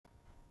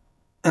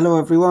Hello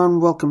everyone,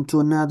 welcome to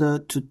another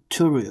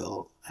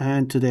tutorial,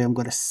 and today I'm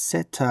going to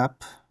set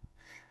up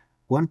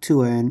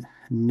one-to-one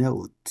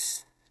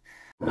nodes.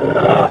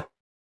 Now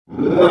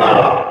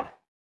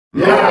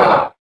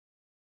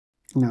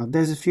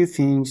there's a few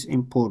things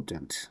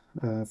important.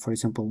 For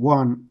example,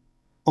 one,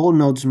 all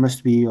nodes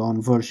must be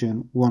on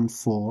version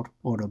 1.4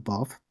 or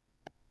above.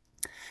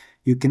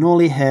 You can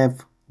only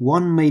have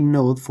one main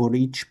node for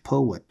each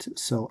poet.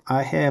 So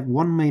I have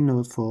one main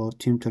node for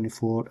Team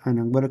 24 and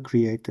I'm going to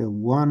create a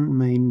one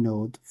main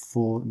node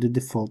for the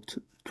default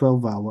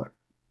 12-hour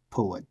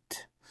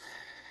poet.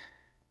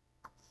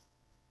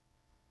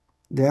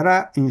 There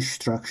are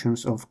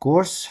instructions, of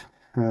course.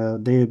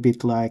 They're a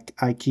bit like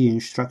IKEA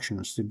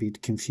instructions, a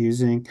bit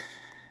confusing,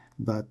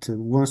 but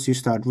once you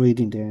start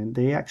reading them,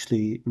 they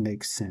actually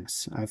make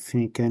sense. I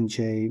think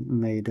NJ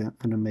made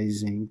an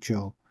amazing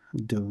job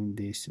doing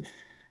this,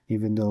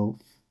 even though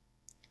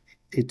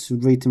it's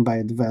written by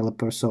a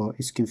developer, so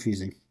it's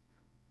confusing.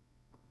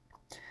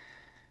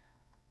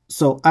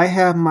 So I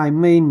have my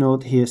main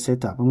node here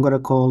set up. I'm going to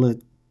call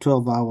it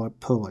 12-hour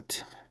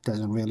poet.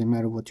 Doesn't really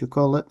matter what you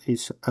call it,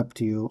 it's up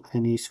to you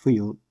and it's for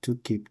you to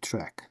keep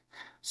track.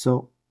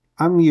 So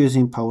I'm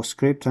using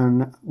PowerScript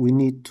and we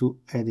need to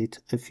edit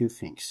a few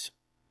things.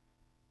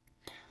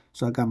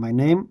 So I got my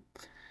name.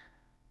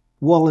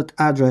 Wallet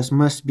address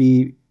must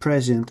be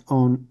present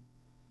on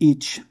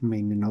each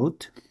main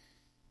node.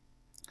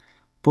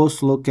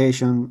 Post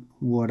location,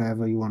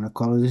 whatever you want to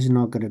call it, this is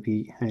not going to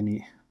be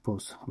any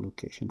post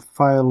location.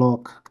 File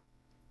lock,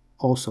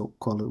 also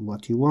call it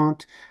what you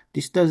want.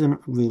 This doesn't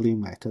really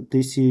matter.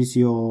 This is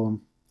your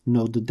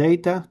node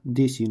data.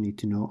 This you need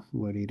to know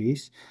what it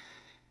is.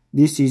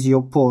 This is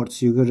your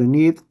ports you're gonna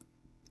need,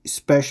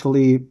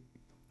 especially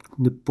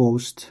the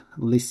post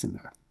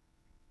listener.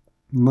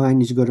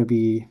 Mine is gonna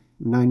be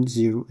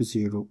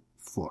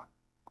 9004.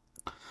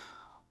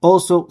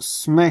 Also,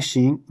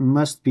 smashing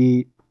must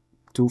be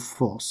to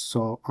false,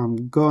 so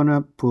I'm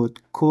gonna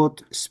put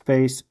quote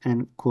space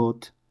and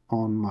quote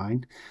on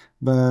mine,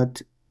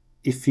 but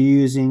if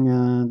you're using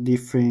a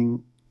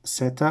different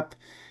setup,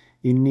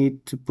 you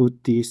need to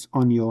put this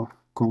on your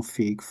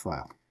config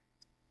file.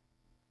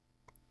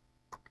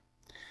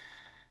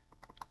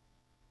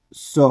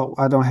 So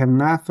I don't have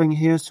nothing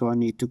here, so I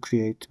need to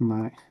create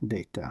my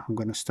data. I'm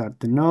going to start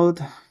the node.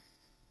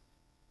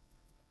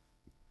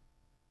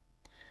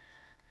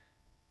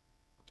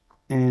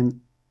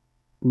 And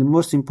the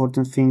most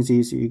important thing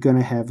is you're going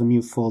to have a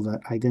new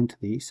folder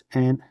identities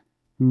and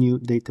new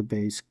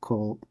database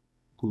called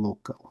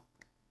local.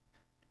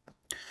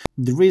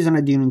 The reason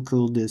I didn't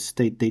include the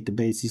state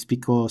database is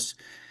because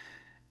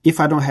if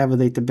I don't have a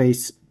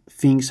database,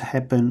 things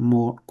happen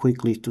more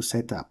quickly to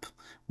set up.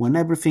 When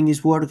everything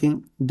is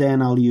working,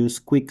 then I'll use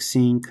quick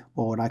sync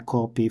or I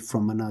copy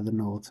from another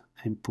node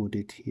and put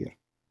it here.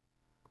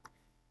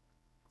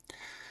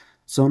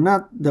 So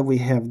now that we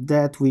have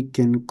that, we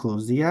can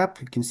close the app.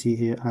 You can see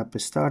here app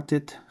is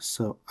started,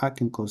 so I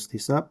can close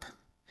this up.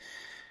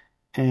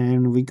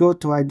 And we go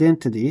to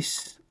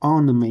identities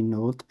on the main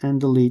node and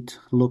delete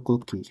local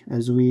key,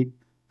 as we're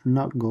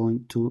not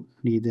going to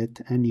need it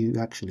and you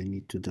actually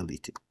need to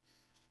delete it.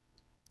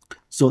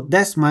 So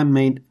that's my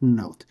main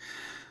node.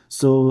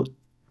 So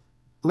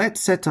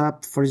let's set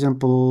up, for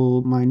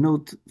example, my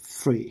node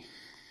 3.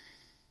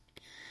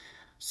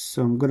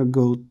 So I'm gonna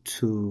go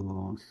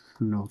to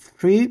node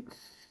 3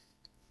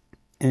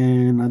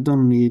 and I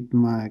don't need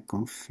my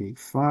config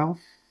file.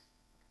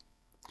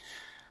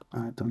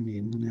 I don't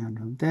need none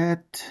of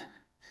that,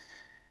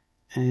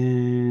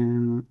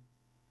 and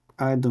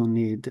I don't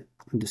need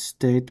the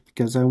state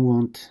because I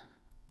want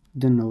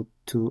the node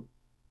to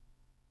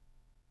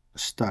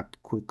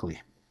start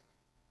quickly.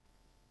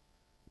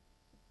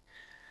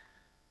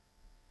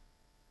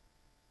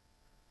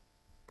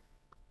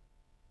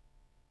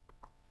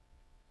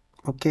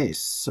 Okay,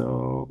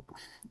 so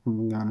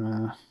I'm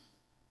gonna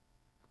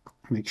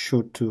make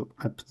sure to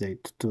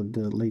update to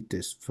the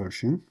latest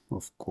version,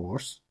 of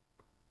course.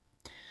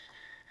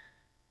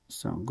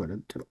 So I'm gonna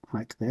do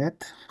like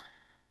that.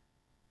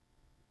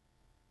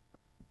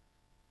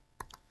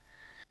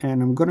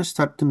 And I'm gonna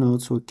start the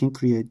node so we can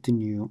create the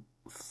new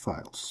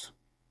files.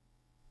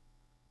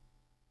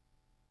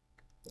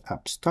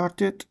 App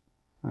started.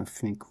 I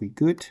think we're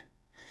good.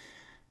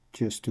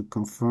 Just to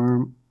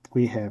confirm,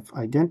 we have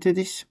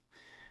identities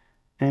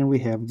and we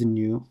have the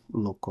new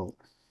local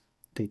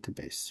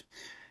database.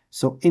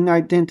 So in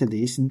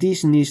identities,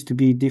 this needs to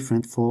be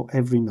different for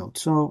every node.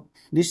 So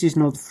this is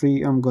node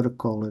 3, I'm going to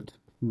call it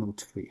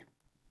node 3.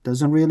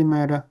 Doesn't really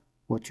matter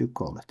what you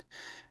call it.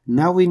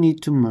 Now we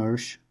need to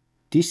merge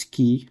this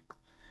key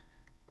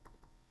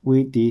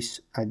with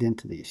these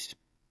identities.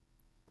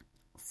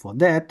 For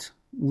that,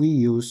 we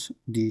use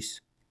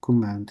this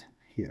command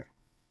here,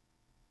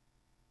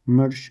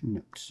 merge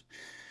nodes.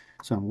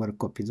 So I'm going to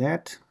copy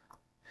that.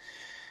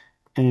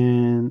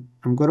 And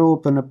I'm going to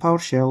open a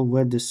PowerShell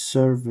where the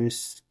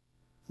service,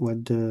 where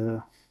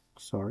the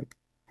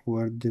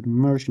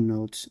merge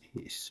nodes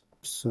is.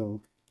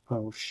 So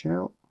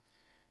PowerShell.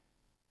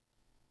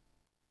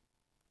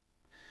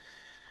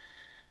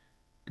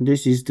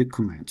 this is the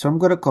command. So I'm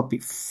going to copy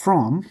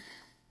from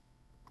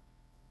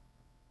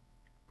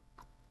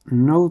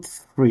node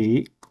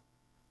 3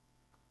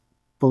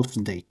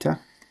 post data,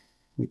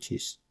 which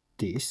is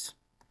this,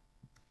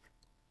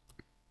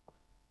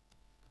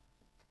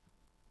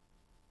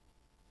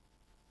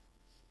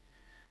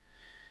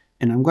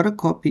 and I'm going to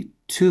copy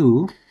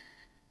to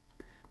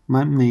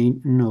my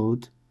main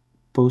node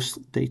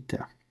post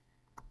data.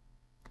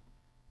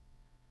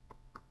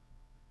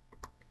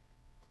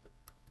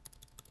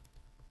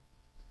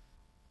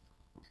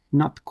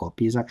 Not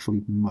copy, is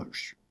actually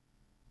merge.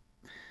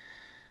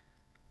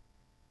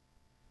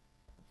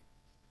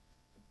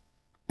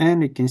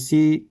 And you can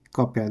see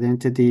copy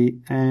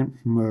identity and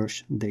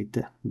merge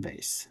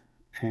database.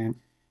 And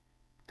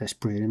that's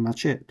pretty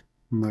much it.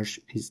 Merge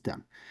is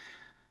done.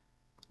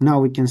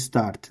 Now we can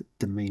start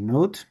the main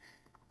node.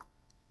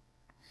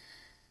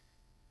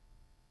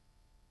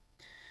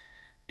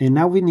 And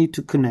now we need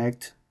to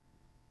connect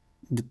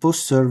the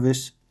post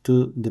service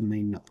to the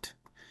main node.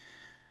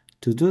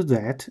 To do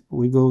that,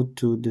 we go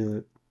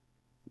to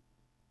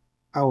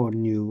our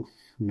new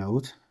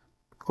node,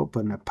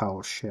 open a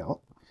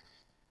PowerShell,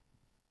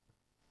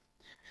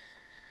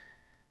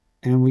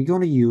 and we're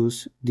going to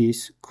use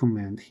this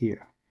command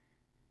here.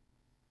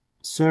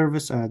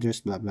 Service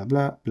address, blah, blah,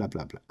 blah, blah,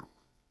 blah, blah.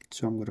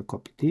 So I'm going to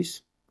copy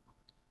this.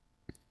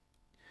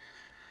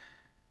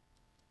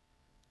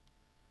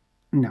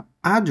 Now,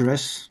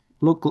 address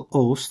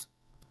localhost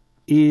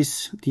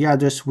is the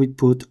address we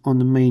put on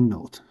the main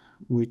node,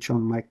 which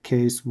on my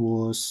case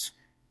was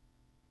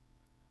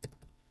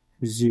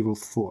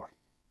 04,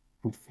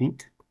 I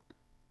think.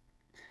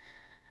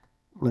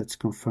 Let's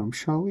confirm,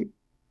 shall we?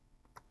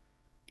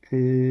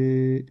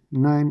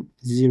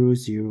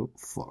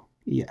 9004,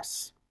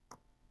 yes.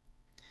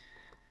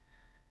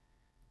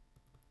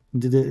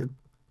 The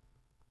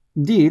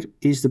dir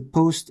is the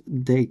post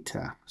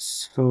data,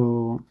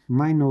 so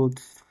my node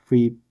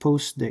 3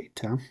 post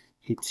data,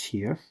 it's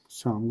here.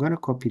 So I'm going to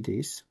copy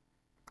this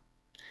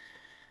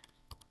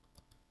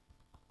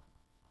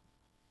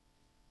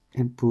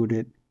and put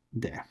it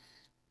there.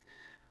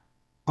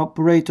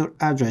 Operator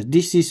address,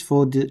 this is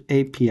for the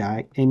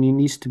API and it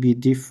needs to be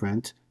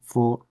different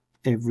for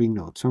every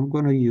node. So I'm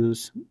going to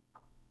use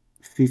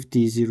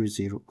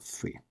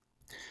 50003.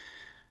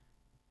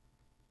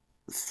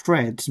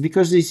 Threads,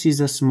 because this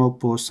is a small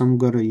post, I'm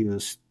going to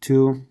use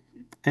 2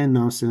 and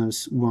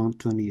nonsense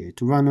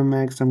 128. Random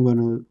max, I'm going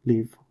to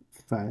leave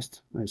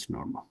fast as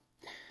normal.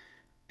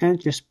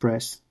 And just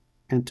press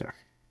enter.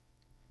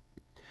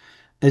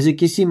 As you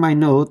can see, my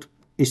node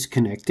is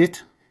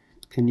connected.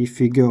 And if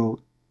you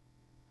go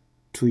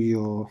to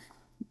your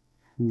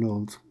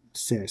node, it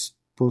says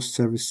post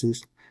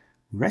services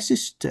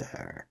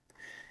register.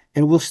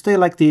 And will stay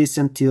like this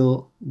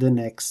until the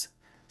next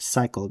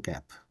cycle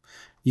gap.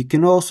 You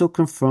can also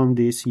confirm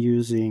this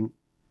using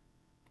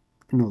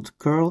node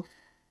curl.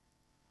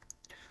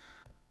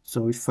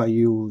 So if I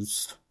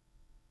use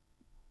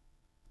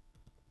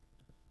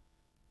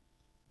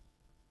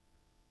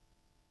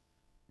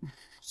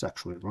it's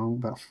actually wrong,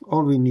 but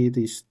all we need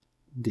is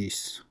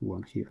this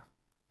one here.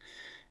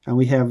 And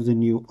we have the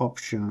new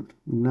option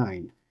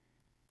 9.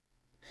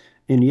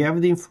 And you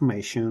have the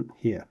information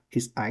here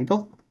is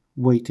idle,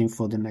 waiting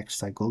for the next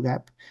cycle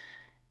gap,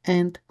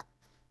 and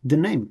the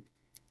name,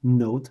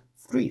 node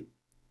 3.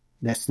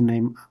 That's the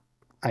name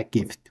I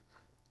give it.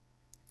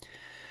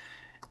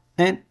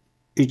 And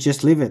you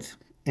just leave it,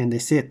 and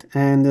that's it.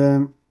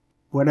 And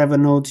whatever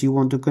nodes you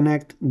want to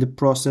connect, the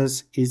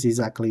process is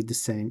exactly the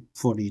same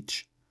for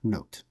each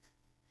node.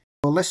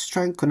 So let's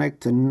try and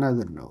connect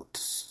another node.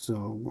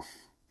 So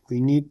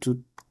we need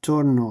to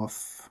turn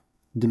off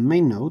the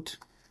main node.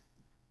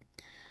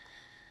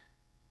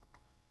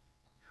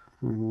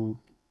 You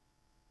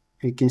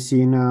can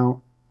see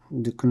now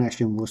the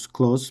connection was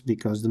closed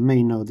because the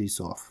main node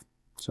is off.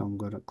 So I'm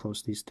going to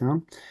close this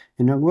down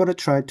and I'm going to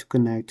try to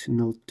connect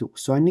node 2.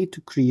 So I need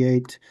to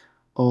create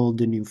all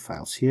the new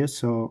files here.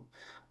 So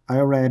I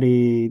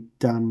already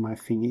done my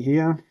thing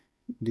here.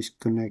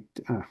 Disconnect,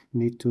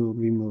 need to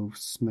remove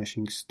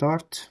smashing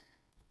start.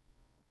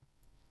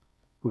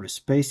 Put a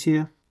space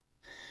here.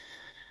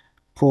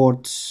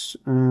 Ports,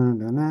 and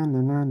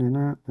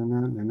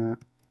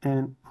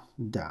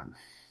done.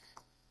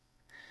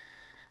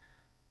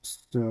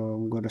 So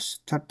I'm going to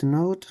start the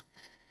node.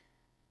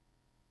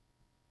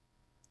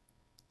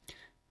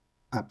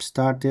 App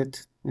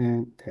started,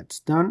 and that's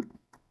done.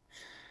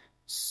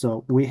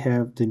 So we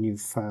have the new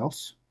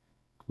files,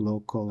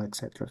 local,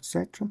 etc.,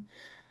 etc.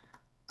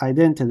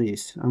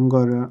 Identities, I'm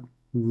going to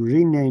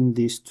rename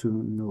this to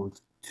node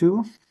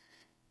 2.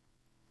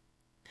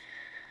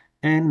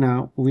 And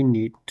now we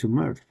need to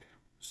merge.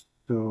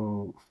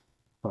 So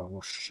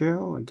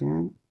PowerShell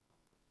again.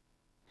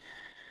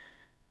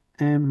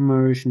 And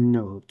merge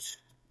nodes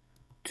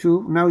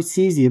 2. Now it's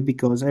easier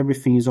because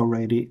everything is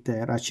already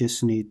there. I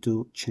just need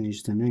to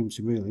change the names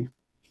really.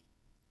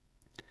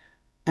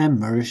 And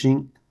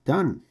merging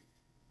done.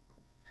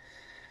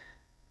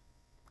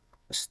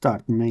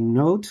 Start main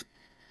node.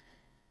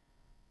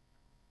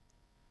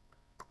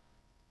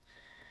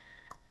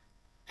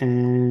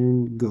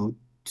 and go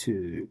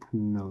to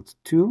node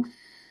 2,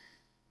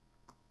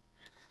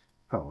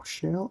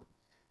 PowerShell,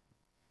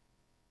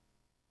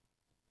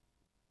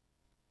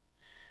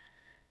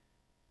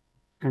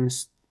 and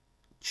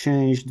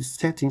change the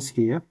settings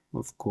here.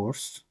 Of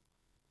course,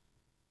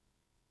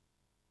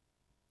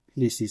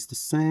 this is the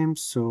same,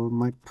 so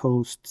my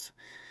post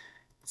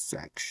is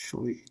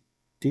actually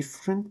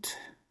different.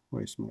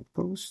 Where's my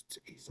post?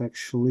 It's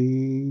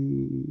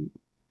actually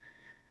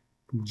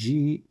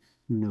G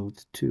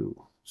node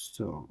 2.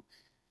 So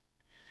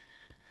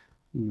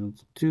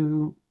node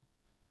 2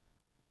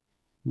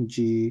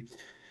 G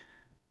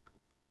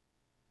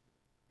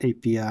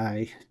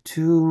API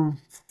 2,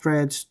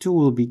 threads 2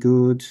 will be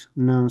good,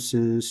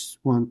 nonces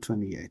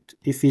 128.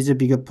 If it's a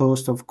bigger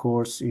post, of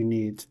course, you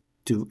need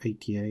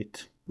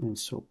 288 and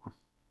so on.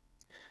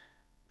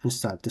 And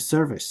start the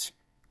service.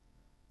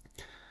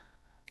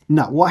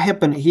 Now, what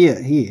happened here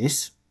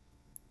is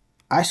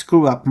I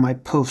screw up my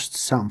post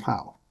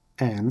somehow,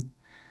 and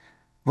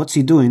what's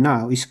he doing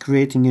now is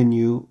creating a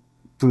new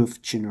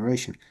proof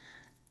generation.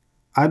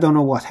 I don't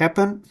know what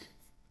happened,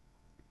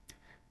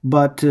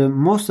 but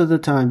most of the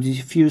times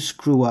if you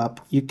screw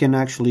up, you can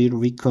actually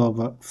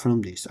recover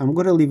from this. I'm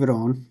going to leave it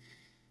on,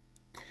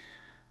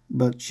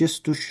 but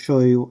just to show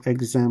you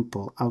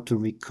example how to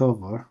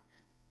recover,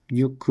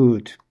 you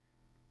could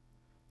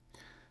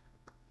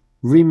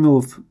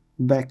remove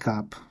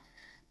backup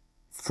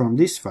from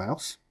these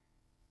files,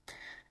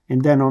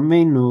 and then on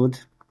main node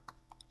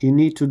you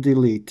need to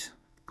delete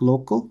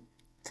local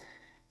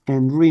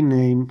and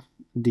rename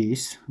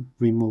this,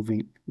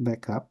 removing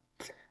backup,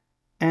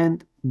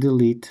 and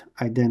delete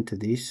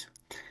identities,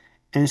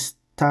 and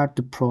start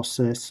the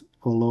process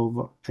all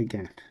over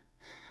again.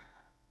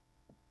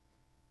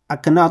 I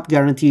cannot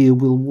guarantee it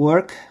will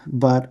work,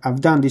 but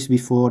I've done this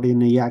before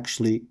and it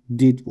actually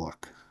did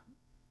work.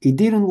 It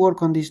didn't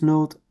work on this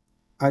node.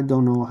 I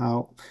don't know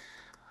how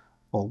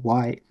or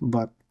why,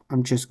 but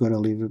I'm just gonna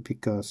leave it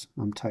because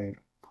I'm tired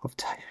of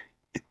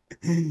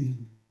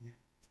tiring.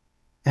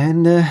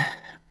 And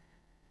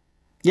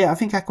yeah, I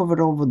think I covered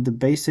all of the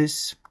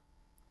bases.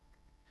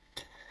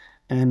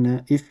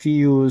 And if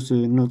you use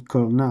node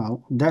curl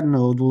now, that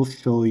node will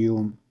show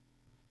you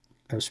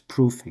as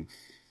proofing.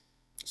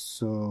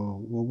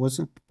 So what was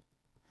it?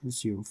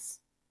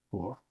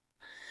 04.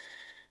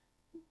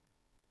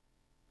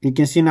 You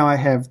can see now I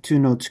have two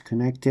nodes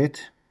connected.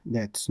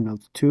 That's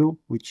node 2,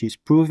 which is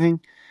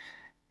proving,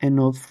 and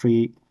node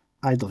 3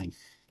 idling.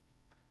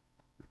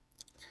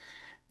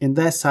 And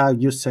that's how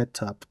you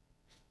set up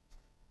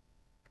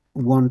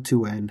 1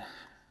 to n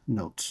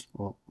nodes,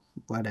 or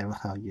whatever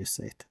how you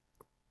say it.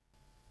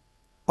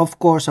 Of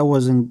course, I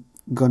wasn't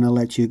gonna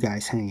let you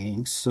guys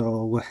hanging,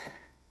 so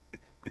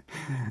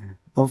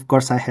of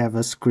course I have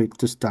a script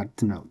to start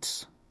the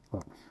nodes.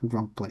 Oh,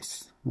 wrong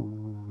place.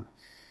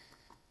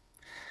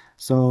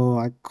 So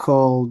I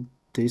called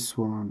this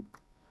one,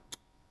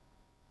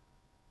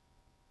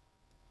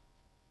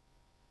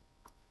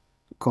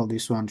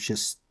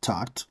 just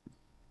start,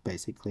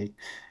 basically.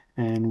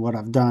 And what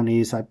I've done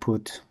is I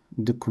put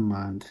the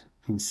command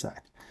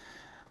inside.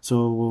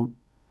 So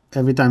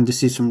every time the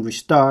system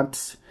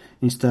restarts,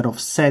 instead of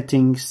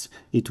settings,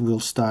 it will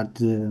start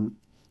the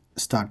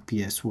start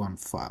ps1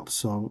 file.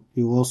 So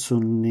you also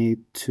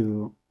need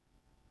to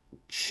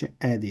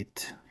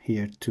edit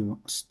here to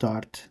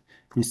start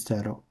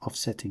instead of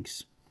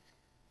settings.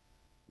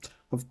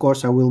 Of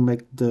course, I will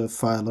make the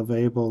file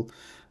available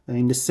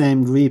in the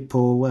same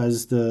repo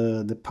as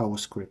the power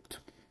script.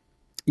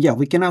 Yeah,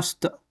 we can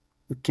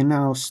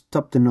now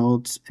stop the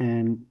nodes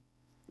and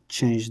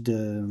change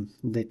the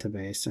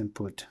database and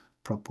put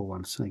proper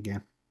ones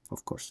again,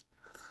 of course.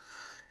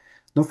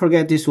 Don't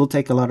forget, this will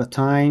take a lot of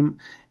time.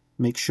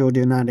 Make sure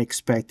you're not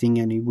expecting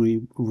any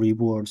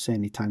rewards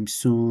anytime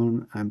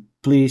soon, and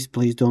please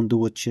don't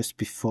do it just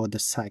before the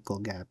cycle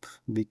gap,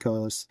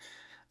 because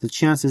the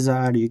chances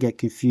are you get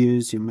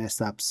confused, you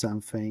mess up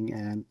something,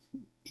 and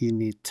you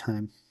need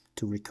time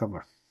to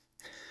recover.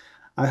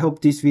 I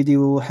hope this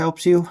video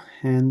helps you,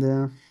 and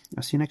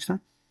I'll see you next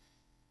time.